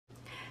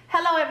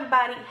Hello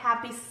everybody,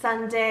 happy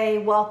Sunday.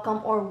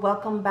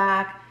 Welcome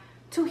back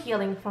to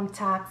Healing from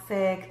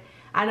Toxic.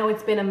 I know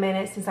it's been a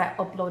minute since I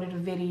uploaded a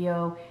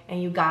video,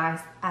 and you guys,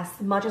 as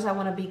much as I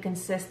want to be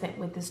consistent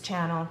with this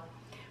channel,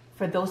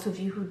 for those of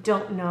you who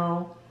don't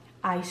know,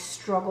 I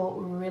struggle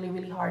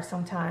really hard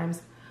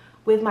sometimes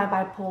with my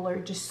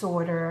bipolar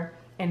disorder,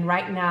 and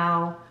right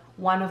now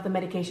one of the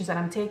medications that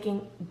I'm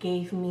taking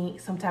gave me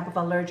some type of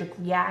allergic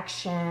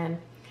reaction.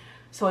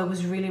 So it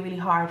was really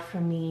hard for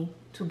me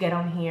to get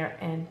on here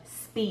and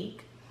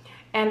speak.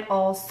 And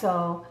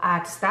also I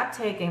had to stop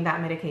taking that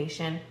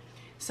medication.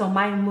 So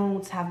my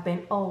moods have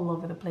been all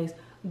over the place.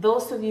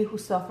 Those of you who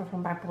suffer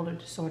from bipolar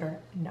disorder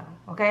know,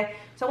 okay?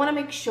 So I want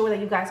to make sure that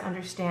you guys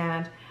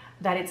understand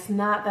that it's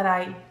not that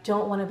I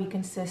don't want to be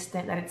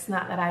consistent, that it's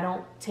not that I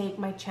don't take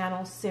my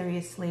channel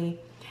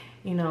seriously.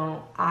 You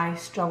know, I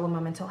struggle with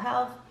my mental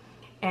health,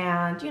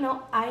 and you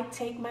know, I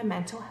take my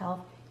mental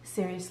health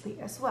seriously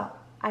as well.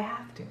 I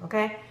have to,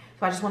 okay?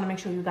 So I just want to make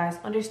sure you guys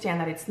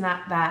understand that it's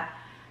not that,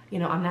 you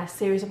know, I'm not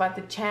serious about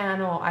the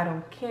channel, I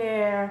don't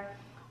care,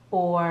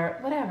 or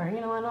whatever.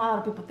 You know, I know a lot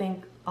of people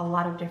think a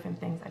lot of different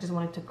things. I just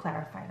wanted to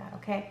clarify that,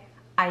 okay?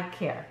 I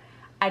care.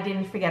 I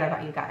didn't forget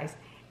about you guys,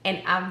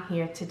 and I'm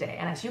here today.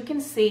 And as you can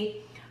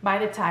see by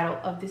the title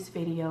of this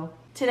video,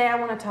 today I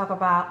want to talk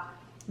about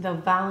the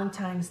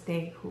Valentine's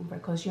Day Hoover,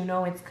 because you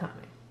know it's coming.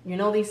 You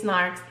know these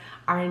narcs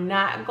are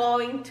not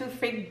going to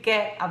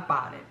forget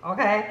about it,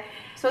 okay?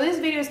 So this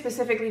video is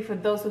specifically for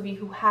those of you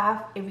who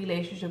have a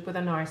relationship with a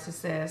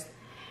narcissist,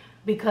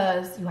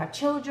 because you have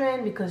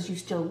children, because you're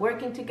still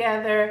working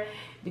together,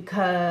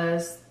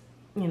 because,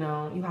 you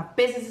know, you have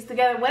businesses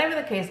together, whatever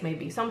the case may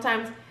be.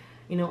 Sometimes,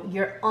 you know,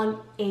 you're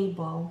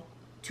unable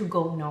to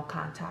go no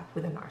contact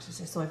with a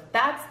narcissist. So if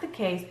that's the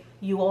case,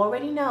 you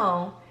already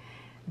know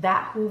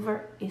that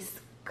Hoover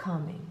is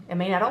coming. It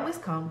may not always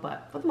come,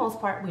 but for the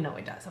most part, we know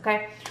it does,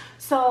 okay?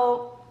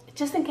 So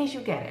just in case you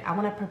get it, I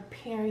want to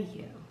prepare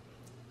you.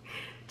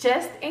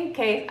 Just in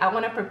case, I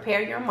want to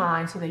prepare your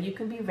mind so that you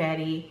can be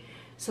ready,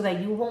 so that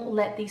you won't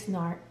let these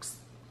narcs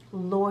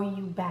lure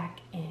you back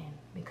in.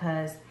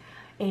 Because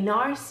a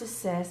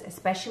narcissist,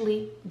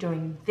 especially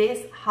during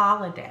this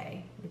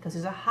holiday, because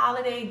it's a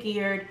holiday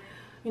geared,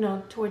 you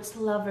know, towards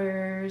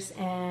lovers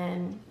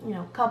and, you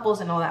know,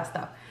 couples and all that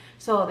stuff.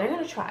 So they're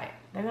going to try it.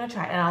 They're going to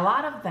try it. And a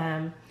lot of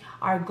them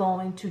are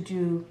going to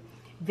do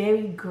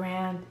very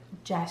grand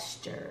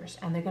gestures,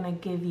 and they're going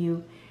to give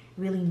you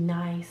really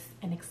nice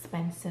and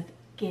expensive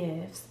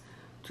gifts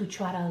to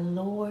try to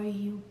lure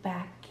you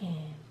back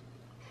in.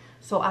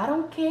 So I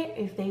don't care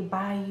if they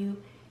buy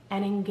you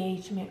an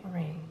engagement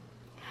ring.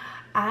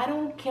 I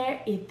don't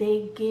care if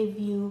they give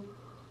you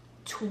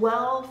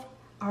 12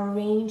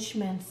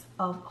 arrangements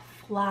of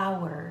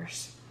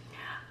flowers.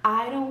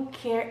 I don't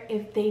care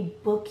if they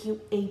book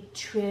you a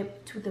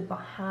trip to the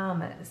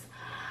Bahamas.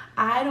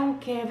 I don't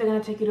care if they're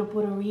gonna take you to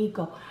Puerto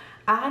Rico.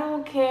 I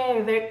don't care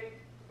if they're...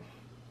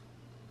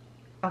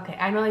 Okay,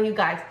 I know that you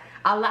guys,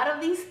 a lot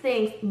of these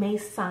things may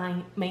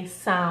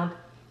sound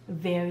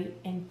very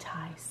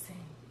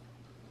enticing.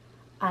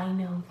 I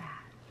know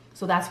that.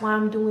 So that's why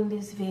I'm doing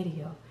this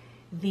video.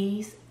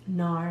 These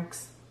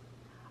narcs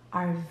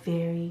are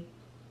very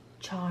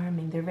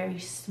charming. They're very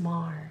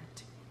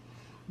smart.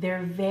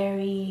 They're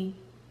very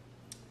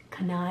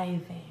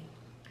conniving.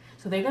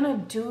 So they're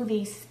gonna do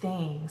these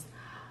things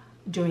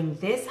during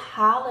this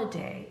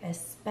holiday,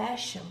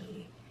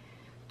 especially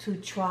to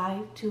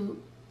try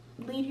to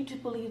lead you to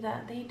believe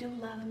that they do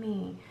love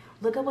me.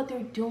 Look at what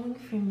they're doing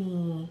for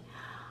me.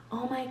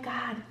 Oh my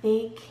God,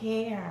 they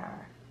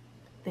care.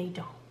 They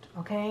don't,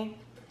 okay?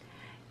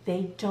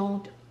 They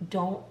don't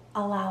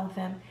allow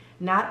them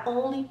not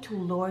only to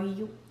lure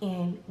you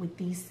in with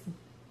these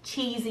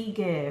cheesy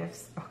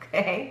gifts,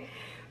 okay?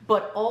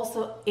 But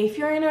also, if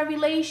you're in a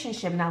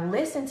relationship, now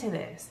listen to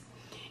this.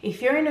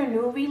 If you're in a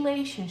new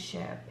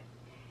relationship,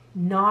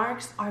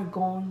 narcs are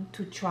going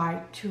to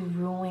try to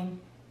ruin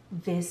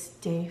this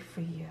day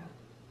for you.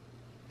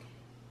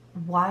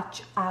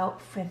 Watch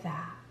out for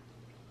that.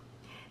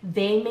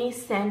 They may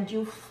send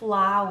you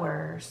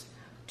flowers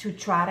to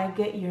try to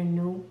get your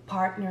new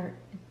partner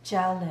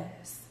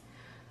jealous,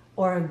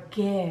 or a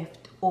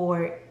gift,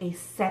 or a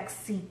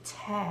sexy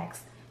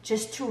text,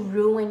 just to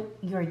ruin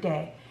your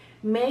day.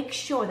 Make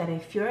sure that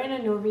if you're in a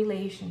new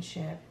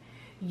relationship,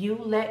 you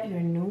let your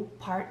new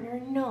partner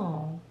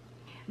know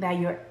that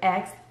your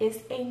ex is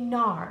a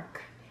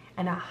narc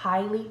and a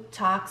highly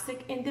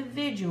toxic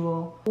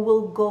individual who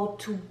will go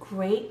to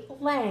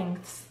great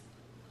lengths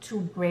to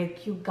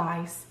break you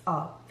guys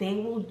up. They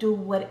will do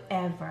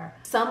whatever.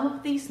 Some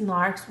of these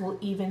narcs will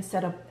even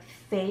set up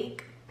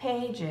fake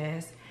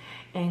pages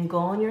and go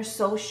on your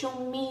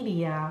social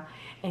media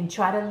and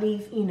try to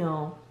leave, you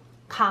know,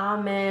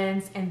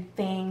 comments and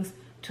things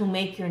to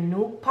make your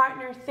new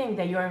partner think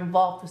that you're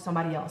involved with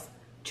somebody else.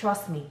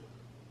 Trust me,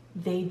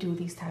 they do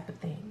these type of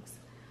things.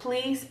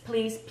 Please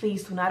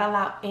do not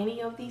allow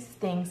any of these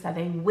things that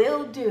they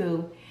will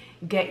do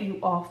get you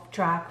off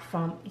track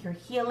from your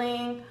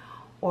healing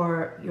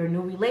or your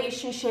new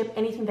relationship,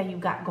 anything that you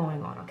got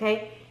going on,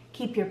 okay?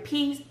 Keep your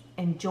peace,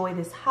 enjoy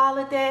this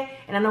holiday.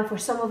 And I know for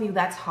some of you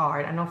that's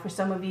hard. I know for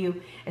some of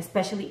you,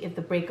 especially if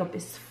the breakup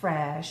is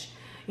fresh,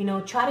 you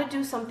know, try to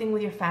do something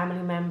with your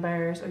family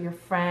members or your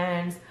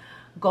friends.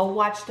 Go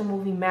watch the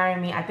movie Marry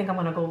Me. I think I'm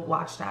gonna go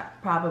watch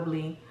that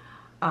probably.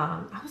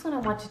 I was gonna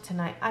watch it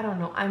tonight. I don't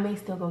know. I may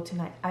still go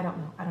tonight. I don't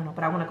know,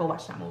 but I wanna go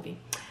watch that movie.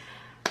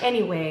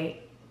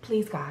 Anyway,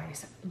 please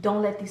guys,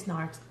 don't let these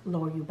narcs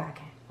lower you back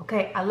in,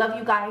 okay? I love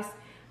you guys.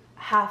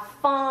 Have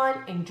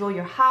fun, enjoy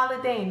your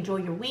holiday, enjoy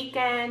your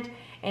weekend,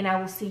 and I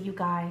will see you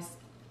guys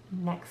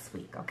next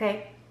week,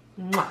 okay?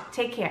 Mwah.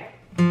 Take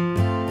care.